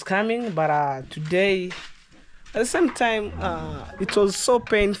amazing videos coming, but today, at the same time, it was so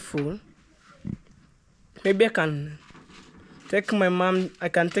painful. Maybe I can take my mom. I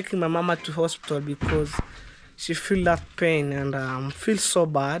can take my mama to hospital because she feel that pain and feel so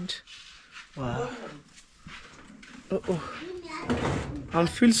bad. Wow. I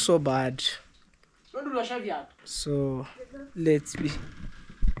feel so bad. So let's be.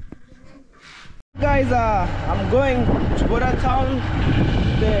 Guys, I'm going to Border Town.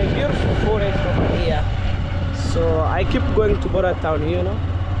 The beautiful forest over here. So I keep going to Border Town, you know.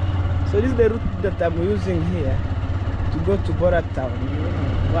 So this is the route that I'm using here to go to Border Town. You know?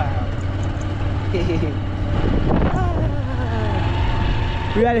 Wow.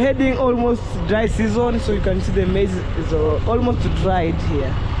 We are heading almost dry season, so you can see the maize is almost dried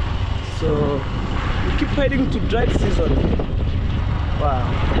here. So we keep heading to dry season. Wow.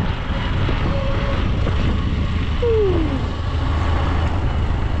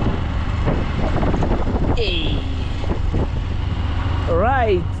 Hey.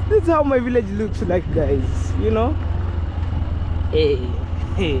 Alright, this is how my village looks like, guys, you know. Hey.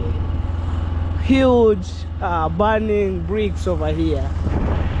 Hey. Huge burning bricks over here.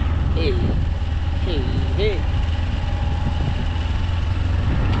 Hey, hey, hey.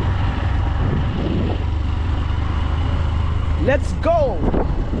 Let's go.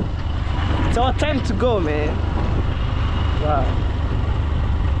 It's our time to go, man. Wow.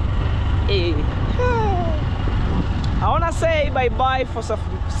 Hey. I wanna say bye-bye for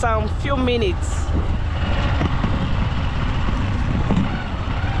some few minutes.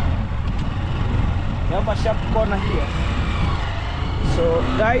 We have a sharp corner here. So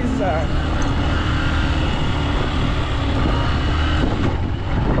guys,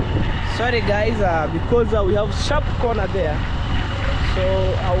 sorry guys, because we have sharp corner there, so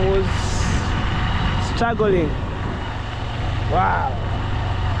I was struggling. Wow.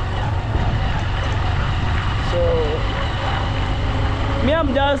 So me,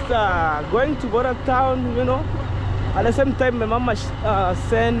 I'm just going to border town, you know. At the same time, my mama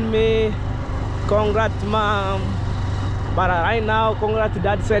sent me, congrats mom, but right now congrats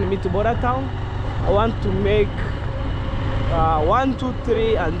dad sent me to border town. I want to make 1, 2,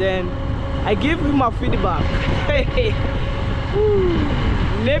 3, and then I give him a feedback. Hey,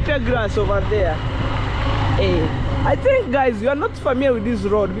 Napier grass over there. Hey, I think guys, you are not familiar with this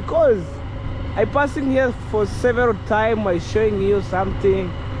road because I passing here for several times. I showing you something,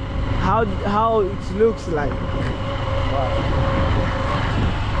 how it looks like. Wow.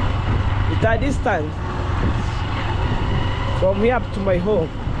 It's a distance from here up to my home.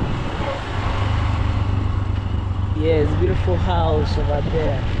 Yes, beautiful house over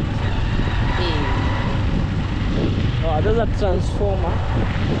there. Hey. Oh, there's a transformer.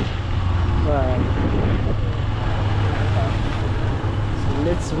 Wow. So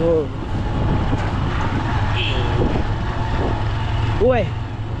let's move. Uy,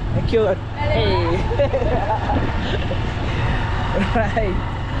 cute. Hey. Right.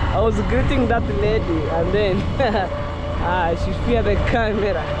 I was greeting that lady and then she feared the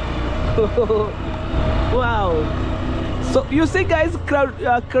camera. Wow. So you see guys, Crowd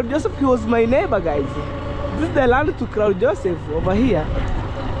Joseph, he was my neighbor, guys. This is the land to Crowd Joseph over here.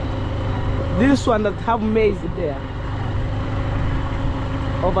 This one that have maize there.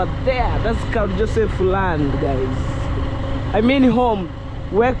 Over there, that's Crowd Joseph land, guys. I mean home,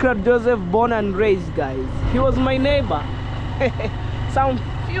 where Crowd Joseph born and raised, guys. He was my neighbor. Some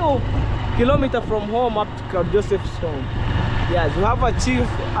few kilometers from home up to Crowd Joseph's home. Yes, we have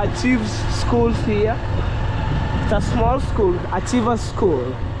Achieve schools here. It's a small school, Achiever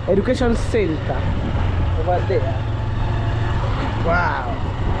School, Education Center over there. Wow.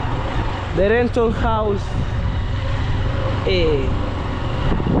 The rental house. Hey.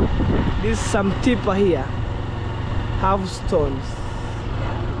 This is some tipper here. Have stones.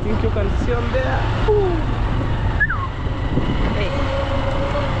 I think you can see on there. Ooh. Hey.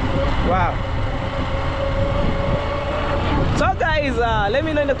 Wow. So guys, let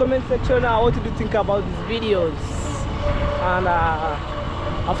me know in the comment section what do you think about these videos. And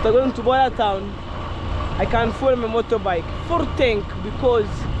after going to Border Town, I can fuel my motorbike full tank because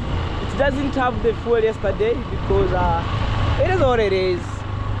it doesn't have the fuel yesterday because it is what it is.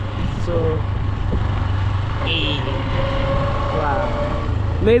 So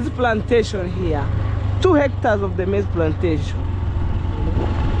wow, maize plantation here, 2 hectares of the maize plantation.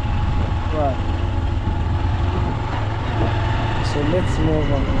 Wow. So let's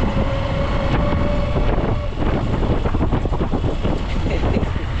move on.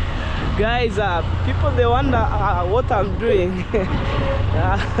 Guys, people they wonder what I'm doing.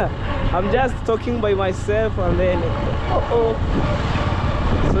 I'm just talking by myself and then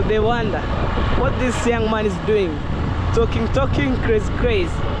so they wonder what this young man is doing. Talking crazy.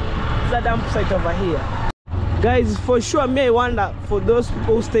 It's a dump site over here. Guys, for sure me, I wonder for those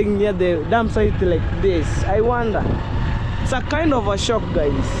people staying near the dump site like this, I wonder. It's a kind of a shock,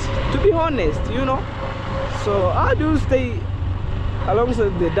 guys, to be honest, you know. So how do you stay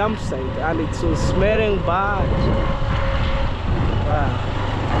alongside the dump site and it's so smelling bad? Wow.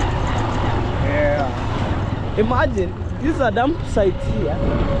 Yeah. Imagine this is a dump site here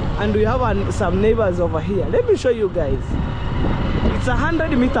and we have some neighbors over here. Let me show you guys. It's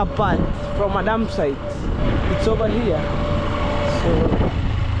 100 meters apart from a dump site. It's over here. So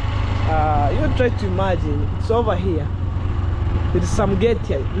you try to imagine, it's over here. There is some gate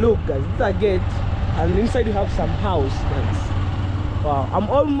here. Look guys, this is a gate, and inside you have some house guys. Wow, I'm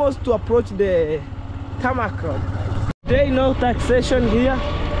almost to approach the tarmac road. There is no taxation here.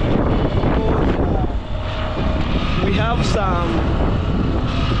 We have some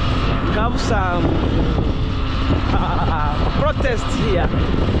protests here.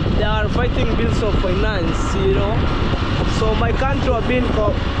 They are fighting bills of finance, you know. So my country are being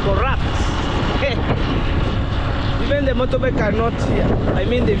corrupt. Even the motorbike are not here. I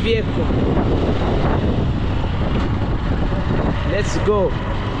mean the vehicle. Let's go.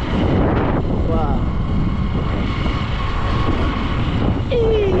 Wow.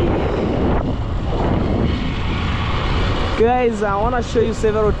 Guys, I want to show you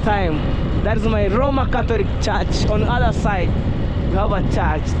several times. That is my Roman Catholic Church. On the other side, you have a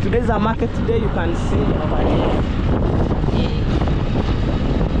church. Today's a market today, you can see over here.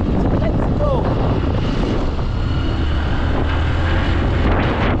 Let's go.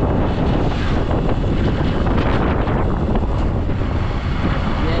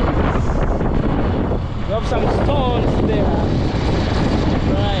 Yes. You have some stones there.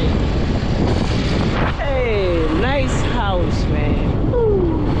 Right. Hey, nice house, man.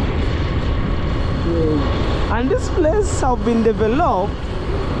 Ooh. And this place have been developed.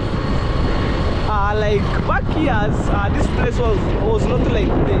 Like back years, this place was not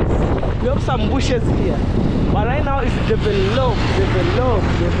like this. We have some bushes here, but right now it's developed,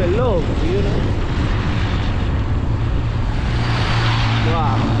 you know.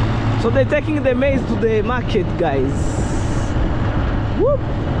 Wow. So they're taking the maize to the market, guys. Whoop.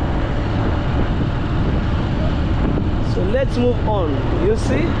 So let's move on. You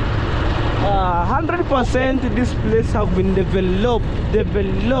see, 100% this place have been developed.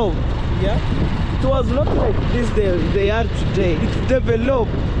 Yeah, it was not like this they are today. It's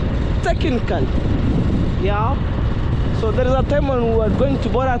developed technical. Yeah. So there is a time when we were going to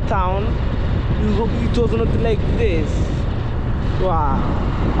border town, it was not like this. Wow.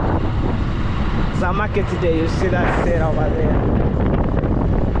 It's a market today. You see that there over there.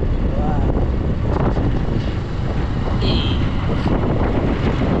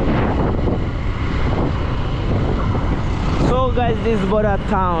 So guys, this is border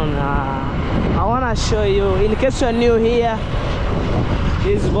town. I want to show you, in case you're new here,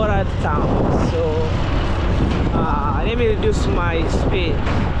 this is border town. So let me reduce my speed,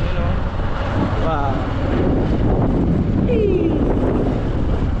 you know. Wow.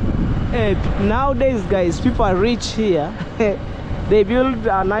 Hey, nowadays guys, people are rich here. They build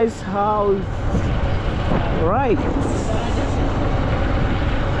a nice house, right?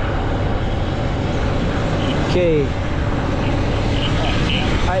 Okay.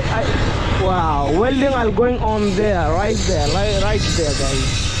 Wow, welding are going on there, right there, guys.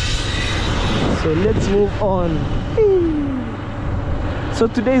 So let's move on. So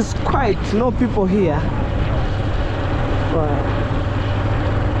today is quiet, no people here. Wow.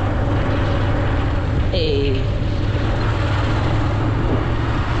 Hey.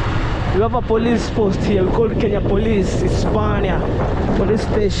 We have a police post here. We call Kenya Police, Hispania Police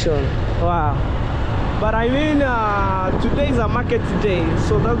Station. Wow. But I mean, today is a market day,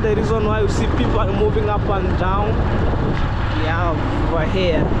 so that's the reason why you see people moving up and down. Yeah, over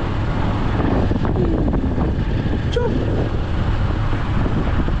here.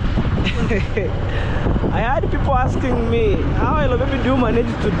 I had people asking me, how maybe do you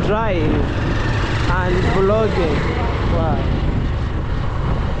manage to drive and vlogging? Wow.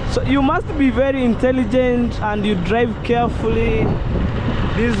 So you must be very intelligent and you drive carefully.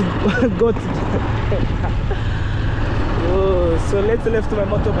 This got oh, so let's left my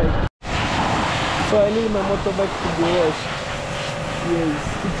motorbike. So I need my motorbike to be washed. Yes,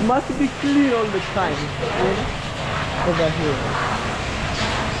 it must be clean all the time. Over here.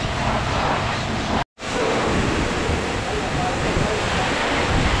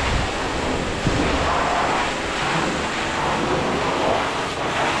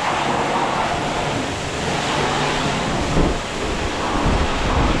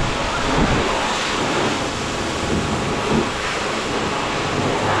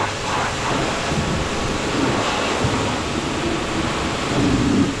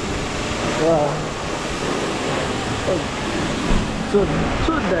 So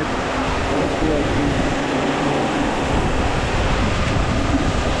that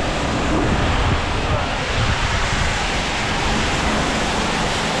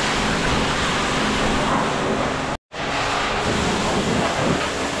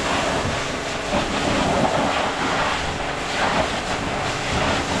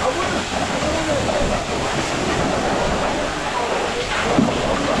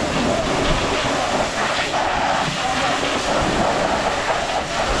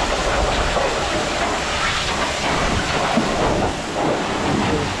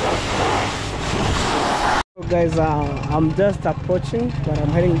guys, I'm just approaching, but I'm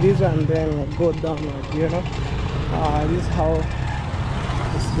heading this way and then I'll go downward, you know. This is how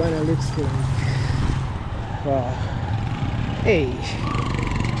it's gonna look like. Hey,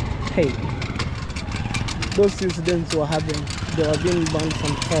 those incidents were happening. They were being banned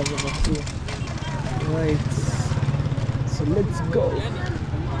some cars over here. Right, so let's go.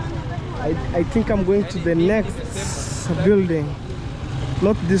 I think I'm going to the next building,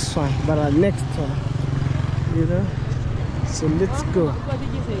 not this one, but the next one, you know. So let's go.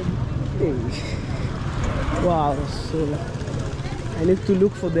 Hey. Wow, so I need to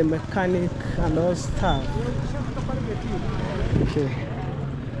look for the mechanic and all stuff. Okay,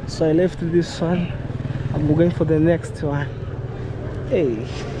 so I left this one. I'm going for the next one. Hey.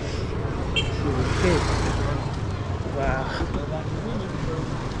 Okay. Wow.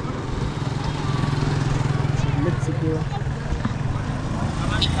 So let's go.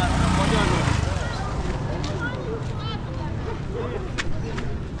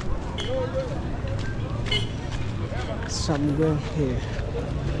 So I'm going here.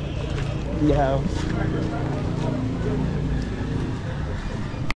 Yeah.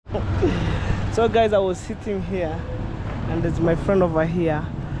 So guys, I was sitting here and there's my friend over here.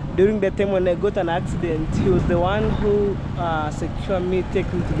 During the time when I got an accident, he was the one who secured me,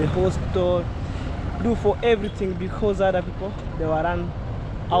 take me to the hospital, do for everything, because other people, they were run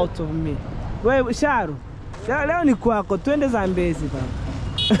out of me. Wewe Sharu, leo ni kwako, twende Zambezi baba.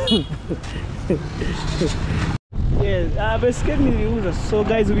 Yes, basically, so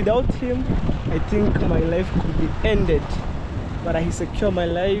guys, without him, I think my life could be ended. But he secured my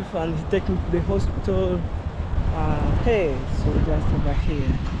life and he took me to the hospital. Hey, so just over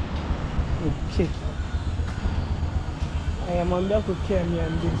here. Okay. I am on the care me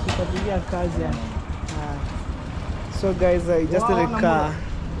and this. So guys, I just like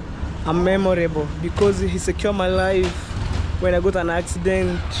I'm memorable because he secured my life. When I got an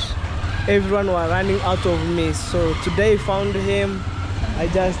accident, everyone was running out of me. So today I found him. I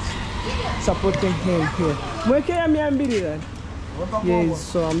just supporting him here. Yes,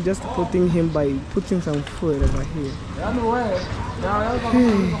 so I'm just supporting him by putting some food over here.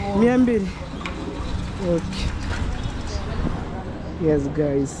 Okay. Yes,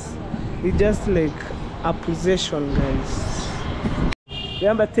 guys. It's just like a possession, guys.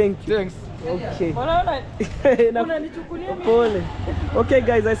 Remember, thank you. Thanks. Okay. Okay,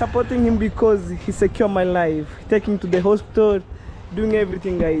 guys, I'm supporting him because he secured my life. Taking to the hospital, doing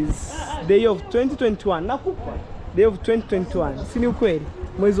everything, guys. Day of 2021. Day of 2021. Sini ukweli?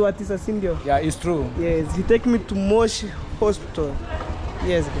 Mwezi wa 9, si ndio? Yeah, it's true. Yes, he take me to Moshi Hospital.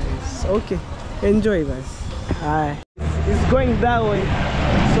 Yes, guys. Okay. Enjoy, guys. It's going that way.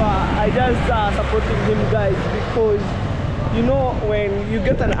 So I just supporting him, guys, because you know when you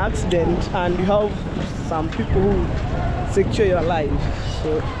get an accident and you have some people who secure your life.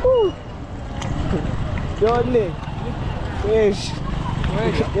 So,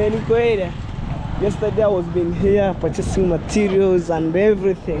 yesterday I was been here purchasing materials and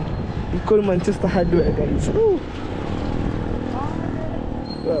everything. We call Manchester Hardware, guys.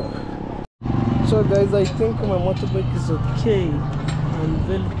 So guys, I think my motorbike is okay. I'm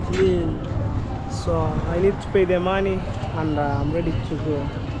very clean. So I need to pay the money and I'm ready to go.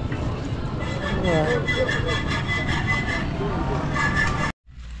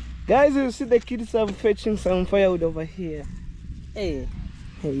 Guys, you see the kids are fetching some firewood over here. Hey.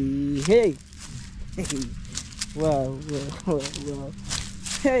 Wow.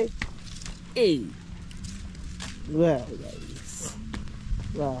 Hey. Wow, guys.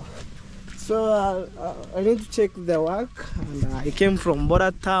 Wow. So I need to check the work, and I came from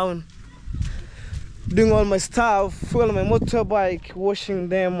Border Town, doing all my stuff, fuel my motorbike, washing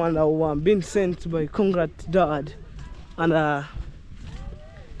them, and I'm being sent by Congrats Dad. And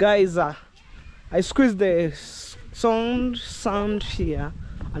guys, I squeezed the sound here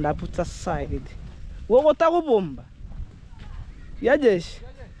and I put aside. What bomba? Yajesh.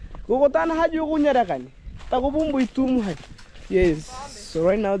 What yes. So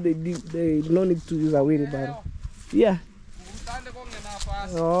right now they don't need to use a wheelbarrow. Yeah.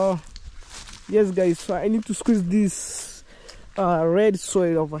 Oh. Yes, guys. So I need to squeeze this red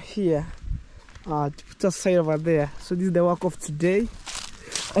soil over here to put aside over there. So this is the work of today.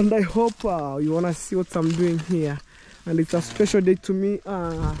 And I hope you wanna see what I'm doing here. And it's a special day to me.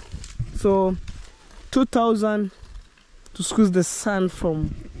 So 2,000 to squeeze the sand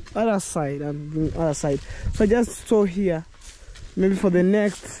from other side and other side. So I just store here. Maybe for the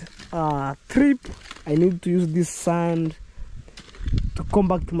next trip, I need to use this sand to come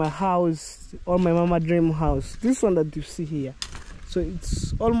back to my house or my mama dream house. This one that you see here. So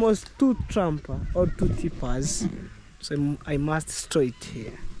it's almost 2 tramper or 2 tippers. So I must store it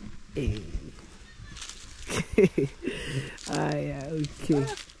here. Hey. Yeah, okay.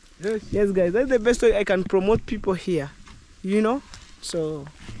 Yes, guys, that's the best way I can promote people here. You know? So,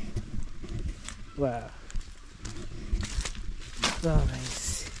 wow. So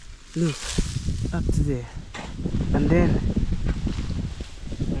nice. Look, up to there. And then,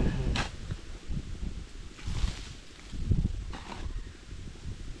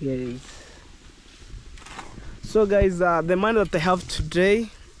 yes. So guys, the money that I have today,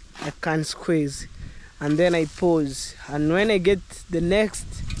 I can squeeze. And then I pause. And when I get the next,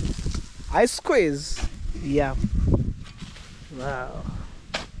 I squeeze. Yeah. Wow.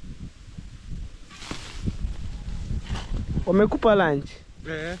 Omekupa lunch?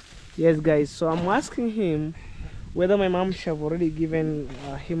 Yeah. Yes, guys. So I'm asking him whether my mom should have already given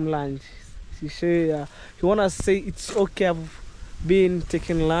him lunch. She said he wanna say it's okay I've been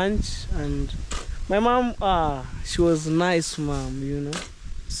taking lunch, and my mom she was nice mom, you know.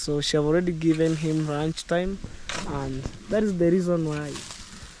 So she have already given him lunch time, and that is the reason why.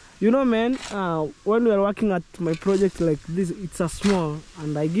 You know, man, when we are working at my project like this, it's a small,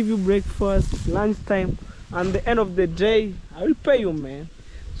 and I give you breakfast, lunchtime, and the end of the day, I will pay you, man.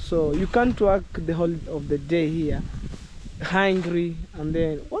 So you can't work the whole of the day here, hungry, and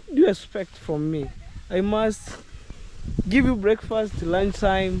then what do you expect from me? I must give you breakfast,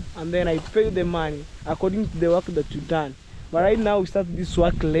 lunchtime, and then I pay you the money according to the work that you done. But right now we start this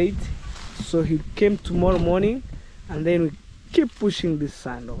work late, so he came tomorrow morning, and then we keep pushing this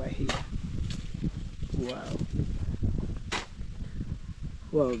sand over here. Wow.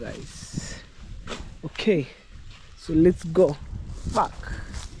 Wow, guys. Okay, so let's go back.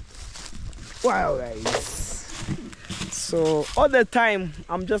 Wow, guys. So all the time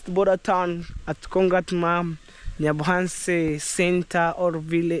I'm just border town at Kongatma, Nyabuhanse Center or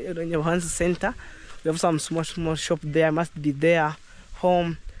village, Nyabuhanse Center. We have some small shop there. I must be there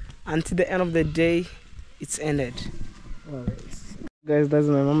home until the end of the day. It's ended. Wow, guys, that's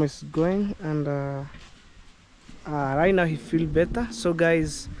my mom is going, and right now he feel better. So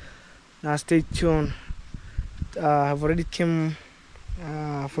guys, now stay tuned. I've already came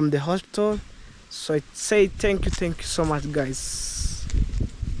from the hospital, so I say thank you so much, guys.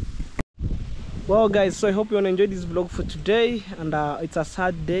 Well, guys, so I hope you enjoyed this vlog for today, and it's a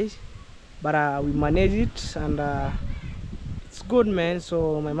sad day, but we managed it, and it's good, man.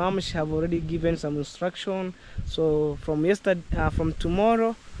 So my mom, she have already given some instruction, so from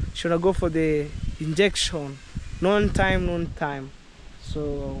tomorrow should I go for the injection, noon time.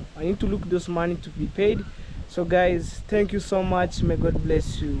 So I need to look those money to be paid. So guys, thank you so much. May God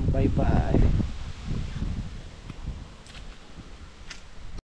bless you. Bye bye.